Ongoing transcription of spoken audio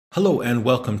Hello and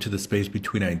welcome to the Space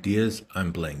Between Ideas.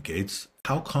 I'm Blaine Gates.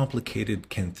 How complicated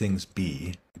can things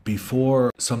be before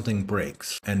something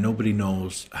breaks and nobody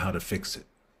knows how to fix it?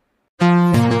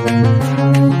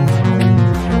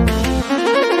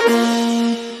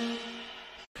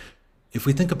 If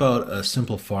we think about a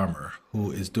simple farmer who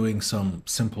is doing some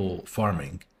simple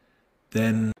farming,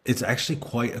 then it's actually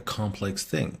quite a complex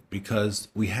thing because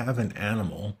we have an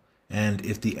animal, and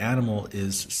if the animal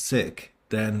is sick,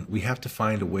 then we have to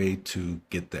find a way to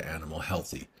get the animal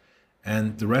healthy.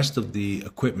 And the rest of the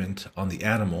equipment on the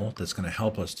animal that's going to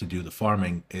help us to do the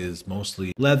farming is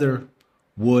mostly leather,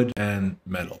 wood, and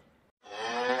metal.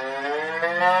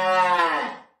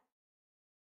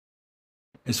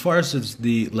 As far as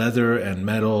the leather and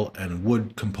metal and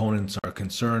wood components are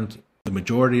concerned, the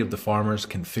majority of the farmers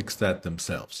can fix that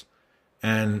themselves.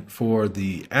 And for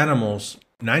the animals,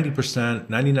 90%,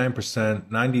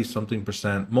 99%, 90 something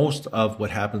percent, most of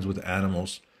what happens with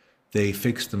animals, they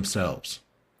fix themselves.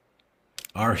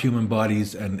 Our human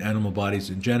bodies and animal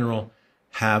bodies in general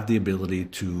have the ability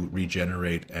to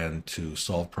regenerate and to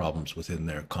solve problems within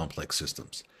their complex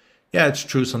systems. Yeah, it's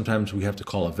true, sometimes we have to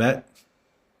call a vet,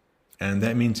 and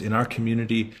that means in our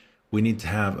community, we need to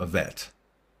have a vet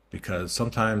because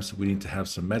sometimes we need to have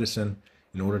some medicine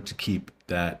in order to keep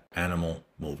that animal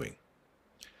moving.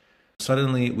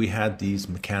 Suddenly, we had these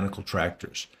mechanical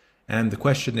tractors. And the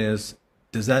question is,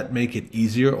 does that make it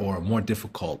easier or more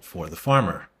difficult for the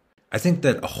farmer? I think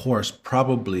that a horse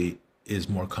probably is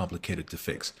more complicated to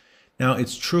fix. Now,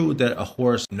 it's true that a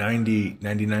horse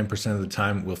 99% of the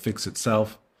time will fix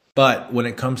itself. But when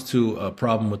it comes to a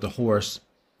problem with the horse,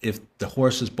 if the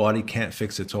horse's body can't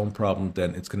fix its own problem,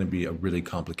 then it's going to be a really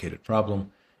complicated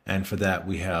problem. And for that,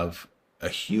 we have a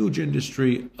huge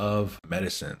industry of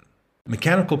medicine.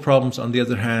 Mechanical problems, on the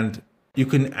other hand, you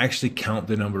can actually count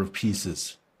the number of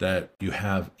pieces that you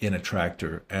have in a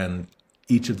tractor, and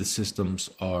each of the systems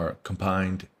are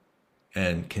combined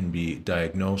and can be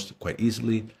diagnosed quite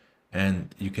easily,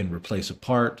 and you can replace a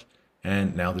part,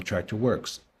 and now the tractor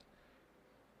works.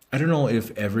 I don't know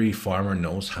if every farmer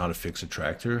knows how to fix a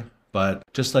tractor, but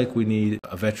just like we need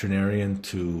a veterinarian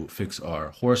to fix our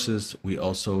horses, we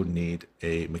also need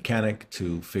a mechanic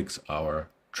to fix our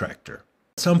tractor.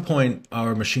 At some point,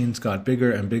 our machines got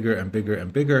bigger and bigger and bigger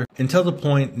and bigger until the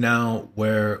point now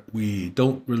where we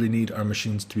don't really need our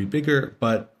machines to be bigger,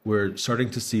 but we're starting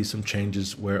to see some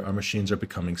changes where our machines are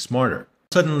becoming smarter.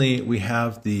 Suddenly, we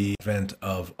have the advent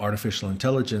of artificial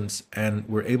intelligence, and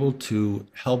we're able to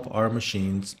help our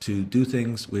machines to do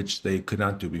things which they could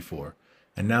not do before.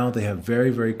 And now they have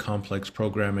very, very complex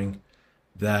programming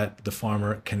that the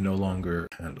farmer can no longer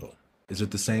handle. Is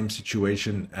it the same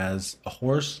situation as a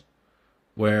horse,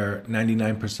 where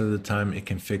 99% of the time it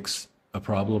can fix a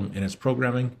problem in its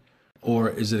programming? Or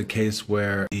is it a case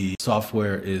where the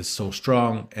software is so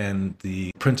strong and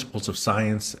the principles of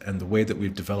science and the way that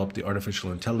we've developed the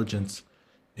artificial intelligence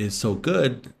is so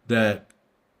good that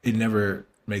it never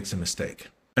makes a mistake?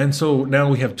 And so now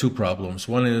we have two problems.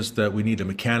 One is that we need a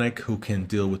mechanic who can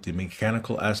deal with the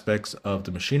mechanical aspects of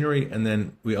the machinery, and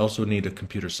then we also need a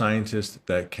computer scientist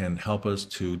that can help us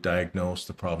to diagnose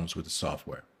the problems with the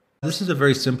software. This is a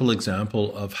very simple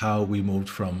example of how we moved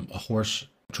from a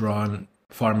horse-drawn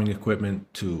farming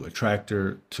equipment to a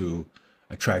tractor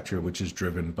which is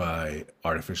driven by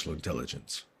artificial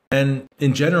intelligence. And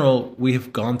in general, we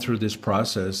have gone through this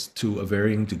process to a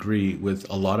varying degree with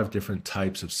a lot of different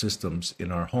types of systems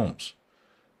in our homes,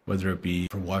 whether it be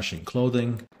for washing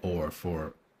clothing or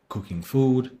for cooking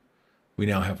food. We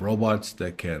now have robots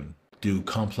that can do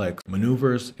complex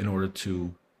maneuvers in order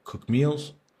to cook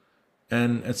meals.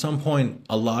 And at some point,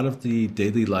 a lot of the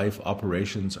daily life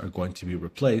operations are going to be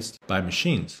replaced by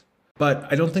machines. But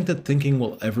I don't think that thinking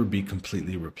will ever be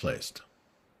completely replaced.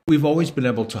 We've always been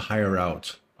able to hire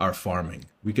out our farming.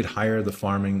 We could hire the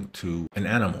farming to an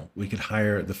animal. We could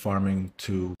hire the farming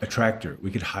to a tractor.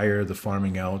 We could hire the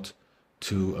farming out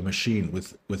to a machine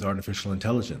with artificial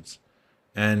intelligence.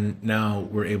 And now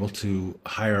we're able to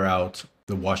hire out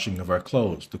the washing of our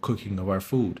clothes, the cooking of our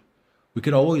food. We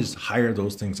could always hire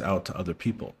those things out to other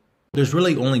people. There's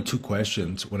really only two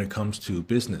questions when it comes to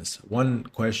business. One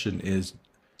question is,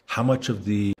 how much of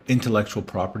the intellectual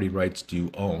property rights do you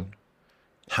own?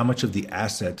 How much of the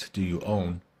asset do you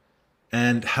own?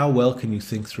 And how well can you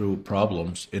think through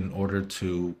problems in order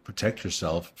to protect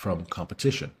yourself from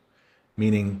competition?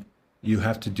 Meaning, you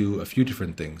have to do a few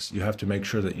different things. You have to make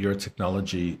sure that your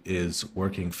technology is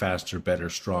working faster, better,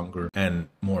 stronger, and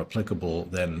more applicable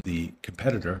than the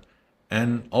competitor.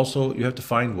 And also, you have to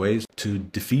find ways to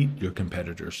defeat your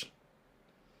competitors.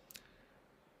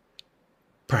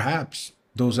 Perhaps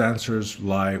those answers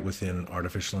lie within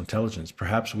artificial intelligence.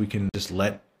 Perhaps we can just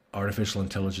let artificial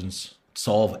intelligence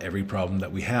solve every problem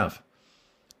that we have.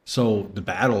 So the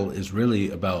battle is really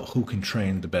about who can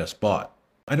train the best bot.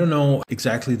 I don't know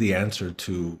exactly the answer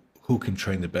to who can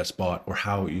train the best bot or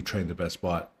how you train the best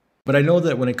bot, but I know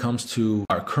that when it comes to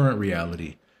our current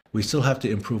reality, we still have to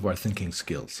improve our thinking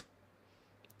skills.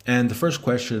 And the first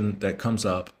question that comes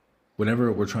up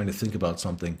whenever we're trying to think about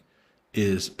something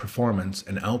is performance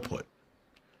and output.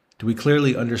 Do we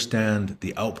clearly understand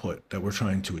the output that we're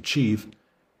trying to achieve?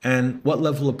 And what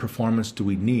level of performance do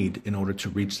we need in order to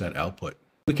reach that output?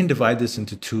 We can divide this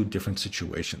into two different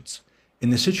situations. In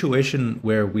the situation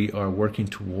where we are working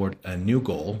toward a new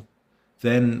goal,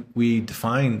 then we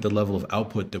define the level of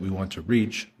output that we want to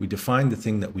reach. We define the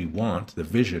thing that we want, the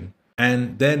vision,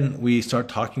 and then we start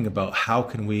talking about how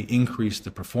can we increase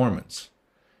the performance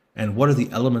and what are the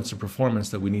elements of performance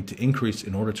that we need to increase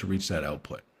in order to reach that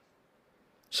output.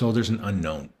 So there's an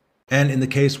unknown. And in the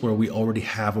case where we already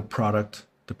have a product,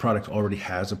 the product already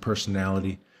has a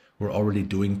personality, we're already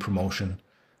doing promotion,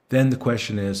 then the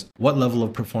question is, what level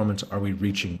of performance are we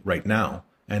reaching right now?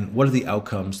 And what are the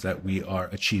outcomes that we are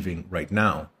achieving right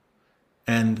now?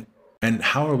 And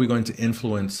how are we going to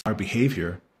influence our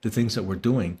behavior, the things that we're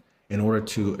doing, in order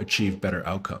to achieve better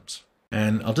outcomes?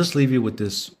 And I'll just leave you with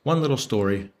this one little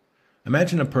story.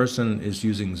 Imagine a person is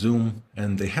using Zoom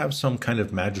and they have some kind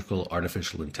of magical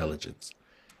artificial intelligence.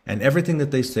 And everything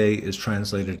that they say is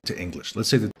translated to English. Let's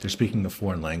say that they're speaking a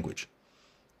foreign language.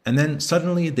 And then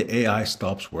suddenly the AI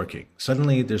stops working.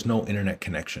 Suddenly there's no internet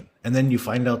connection. And then you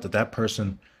find out that that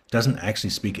person doesn't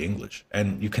actually speak English.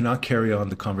 And you cannot carry on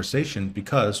the conversation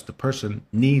because the person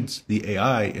needs the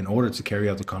AI in order to carry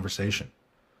out the conversation.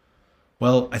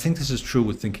 Well, I think this is true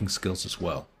with thinking skills as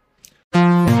well.